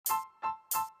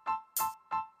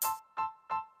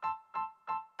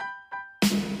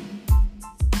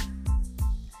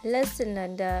Listen,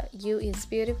 Linda, you is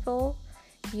beautiful,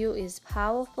 you is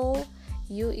powerful,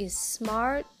 you is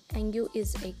smart, and you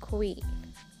is a queen.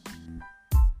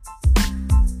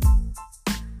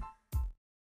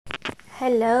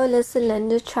 Hello, Listen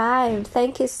Linda tribe.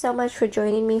 Thank you so much for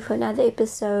joining me for another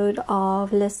episode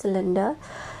of Listen Linda.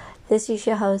 This is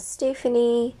your host,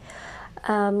 Stephanie.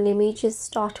 Let me just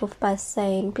start off by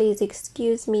saying, please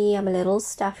excuse me, I'm a little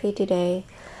stuffy today.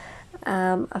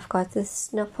 I've got the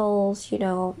sniffles,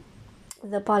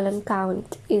 the pollen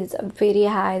count is very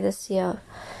high this year.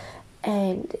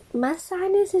 And my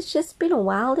sinus has just been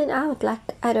wilding out, like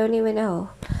I don't even know.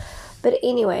 But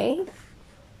anyway,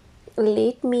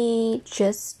 let me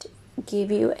just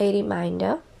give you a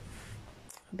reminder,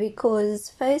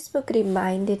 because Facebook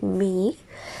reminded me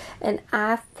and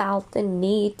I felt the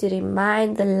need to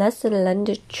remind the Listen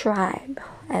Linda tribe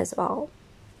as well.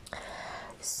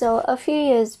 So a few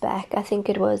years back, I think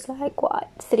it was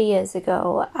 3 years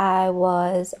ago, I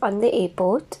was on the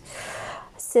airport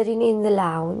sitting in the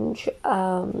lounge,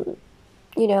 watching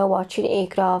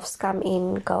aircrafts come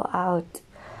in, go out,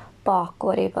 park,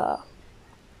 whatever.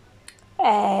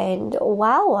 And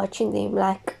while watching them,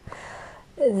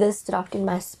 this dropped in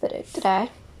my spirit, right?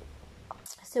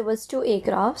 So it was 2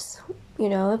 aircrafts,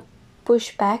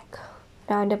 push back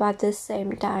around about the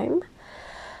same time.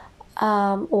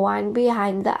 One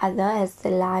behind the other as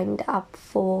they lined up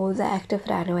for the active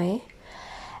runway.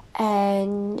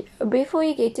 And before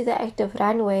you get to the active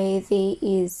runway, there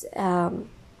is a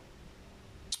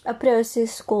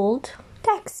process called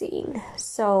taxiing.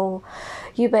 So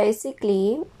you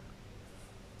basically,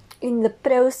 in the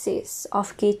process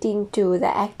of getting to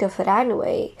the active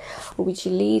runway, which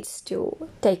leads to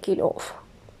taking off.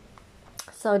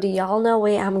 So do y'all know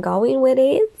where I'm going with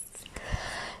it?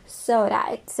 So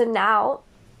now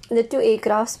the 2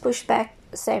 aircrafts push back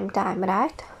same time,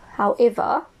 right?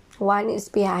 However, one is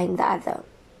behind the other,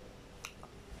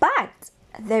 but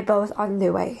they're both on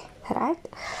their way, right?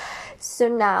 So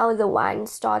now the one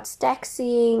starts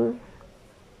taxiing.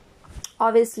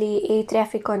 Obviously, air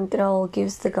traffic control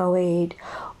gives the go-ahead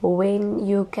when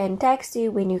you can taxi,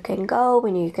 when you can go,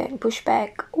 when you can push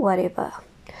back, whatever.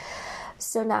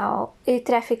 So now air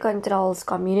traffic control is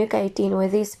communicating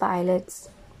with these pilots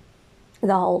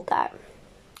the whole time,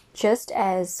 just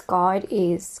as God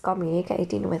is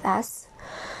communicating with us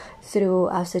through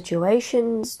our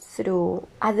situations, through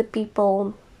other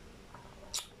people,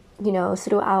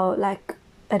 through our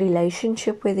a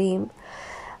relationship with Him,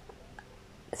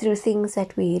 through things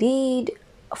that we read.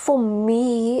 For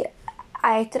me,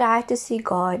 I try to see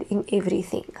God in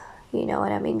everything, you know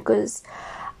what I mean? Because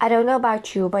I don't know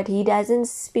about you, but He doesn't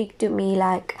speak to me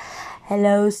like,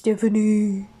 hello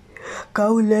Stephanie,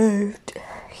 go left.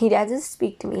 He doesn't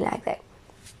speak to me like that.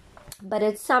 But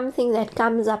it's something that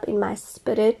comes up in my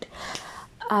spirit.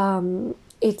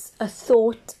 It's a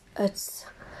thought. It's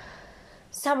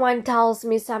someone tells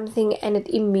me something and it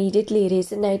immediately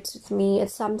resonates with me.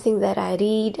 It's something that I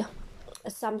read,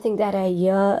 something that I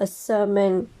hear, a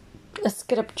sermon, a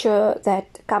scripture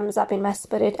that comes up in my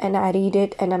spirit, and I read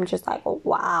it and I'm just like, oh,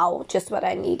 wow, just what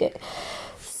I needed.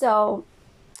 So,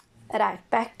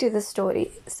 back to the story.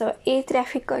 So air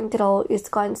traffic control is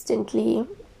constantly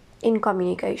in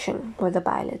communication with the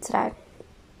pilots, right?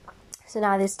 So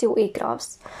now there's 2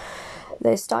 aircrafts.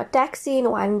 They start taxiing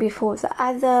one before the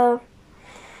other,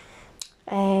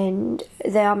 and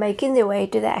they are making their way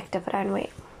to the active runway.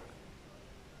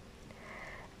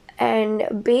 And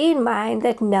bear in mind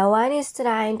that no one is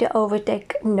trying to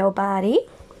overtake nobody.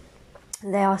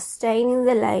 They are staying in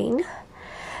the lane.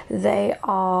 They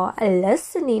are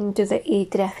listening to the air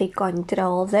traffic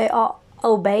control. They are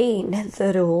obeying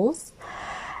the rules.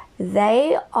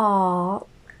 They are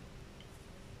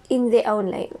in their own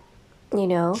lane,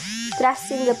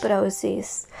 trusting the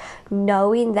process,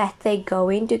 knowing that they're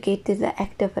going to get to the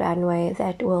active runway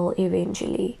that will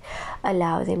eventually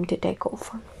allow them to take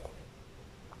off.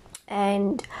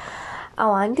 And I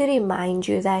want to remind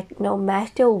you that no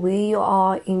matter where you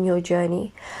are in your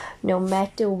journey, no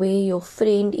matter where your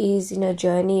friend is in a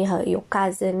journey, your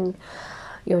cousin,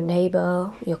 your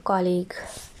neighbor, your colleague,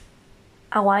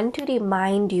 I want to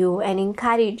remind you and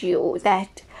encourage you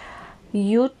that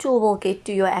you too will get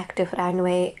to your active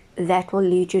runway that will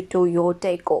lead you to your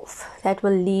takeoff. That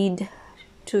will lead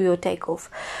to your takeoff.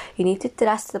 You need to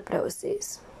trust the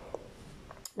process.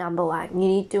 Number 1.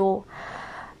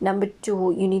 Number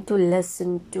 2, you need to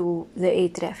listen to the air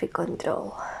traffic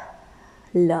control.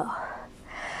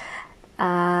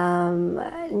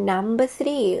 Number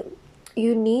 3,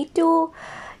 you need to,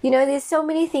 there's so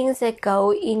many things that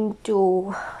go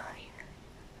into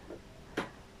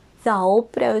the whole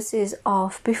process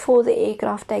of before the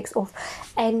aircraft takes off.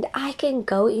 And I can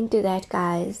go into that,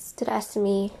 guys. Trust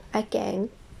me, I can.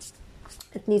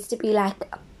 It needs to be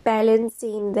like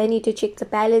balancing. They need to check the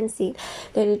balancing.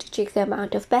 They need to check the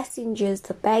amount of passengers,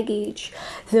 the baggage,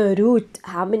 the route,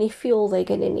 how many fuel they're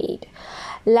gonna need.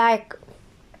 Like,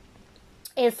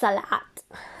 it's a lot,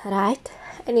 right?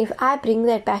 And if I bring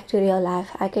that back to real life,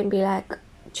 I can be like,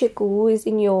 check who is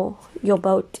in your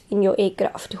boat, in your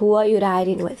aircraft. Who are you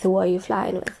riding with? Who are you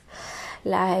flying with?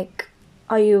 Like,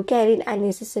 are you carrying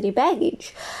unnecessary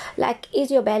baggage? Like, is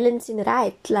your balancing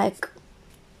right? Like,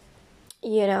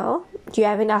 you know, do you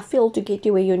have enough fuel to get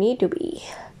you where you need to be?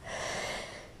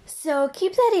 So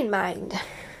keep that in mind,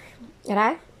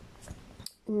 right?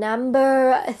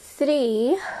 Number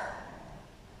 3,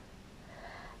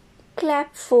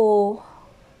 clap for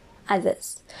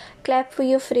others. Clap for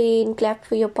your friend, clap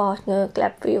for your partner,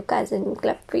 clap for your cousin,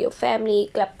 clap for your family,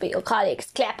 clap for your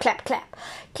colleagues. Clap, clap, clap.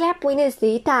 Clap when it's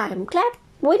their time. Clap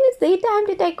when it's their time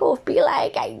to take off. Be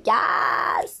like,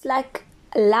 yes, like,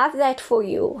 love that for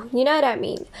you. You know what I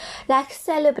mean? Like,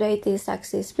 celebrate their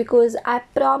success, because I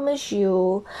promise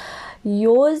you,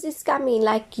 yours is coming.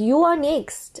 Like, you are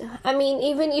next. I mean,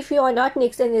 even if you are not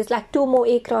next and there's like 2 more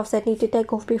aircrafts that need to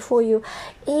take off before you,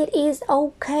 it is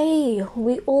okay.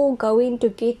 We all going to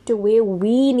get to where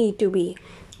we need to be,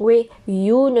 where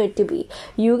you need to be.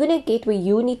 You're gonna get where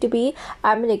you need to be.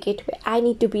 I'm gonna get where I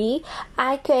need to be.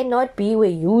 I cannot be where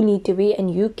you need to be,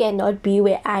 and you cannot be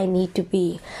where I need to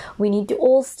be. We need to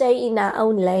all stay in our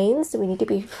own lanes. We need to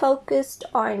be focused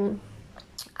on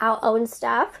our own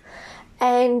stuff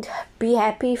and be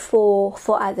happy for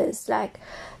others. Like,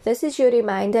 this is your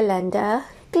reminder, Linda.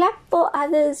 Clap for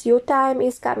others. Your time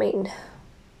is coming,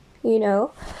 you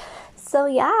know. So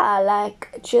yeah,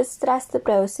 like, just trust the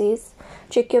process.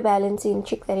 Check your balancing.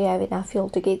 Check that you have enough fuel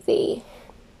to get there.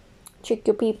 Check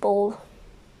your people,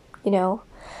 you know.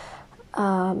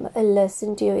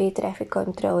 Listen to your air traffic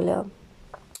controller.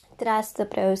 Trust the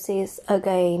process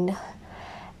again.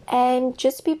 And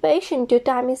just be patient. Your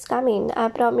time is coming. I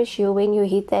promise you, when you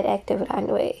hit that active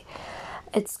runway,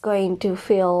 it's going to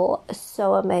feel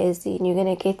so amazing. You're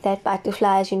going to get that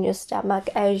butterflies in your stomach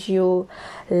as you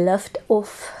lift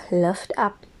off, lift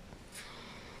up,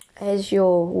 as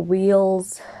your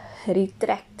wheels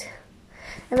retract.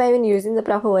 Am I even using the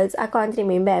proper words? I can't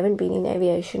remember. I haven't been in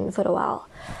aviation for a while.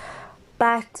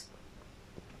 But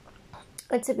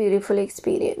it's a beautiful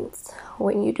experience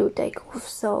when you do take off.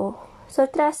 So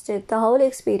trust it. The whole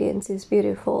experience is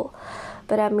beautiful.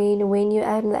 But I mean, when you're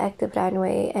on the active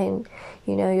runway and,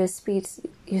 you know, your speed,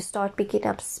 you start picking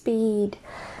up speed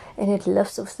and it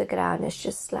lifts off the ground, it's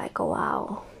just like, oh,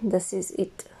 wow, this is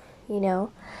it, you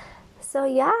know. So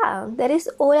yeah, that is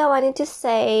all I wanted to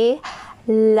say.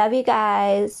 Love you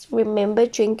guys. Remember,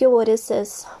 drink your water,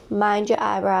 sis. Mind your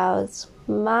eyebrows.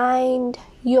 Mind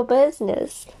your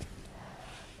business.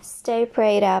 Stay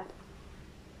prayed up.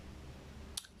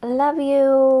 Love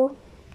you.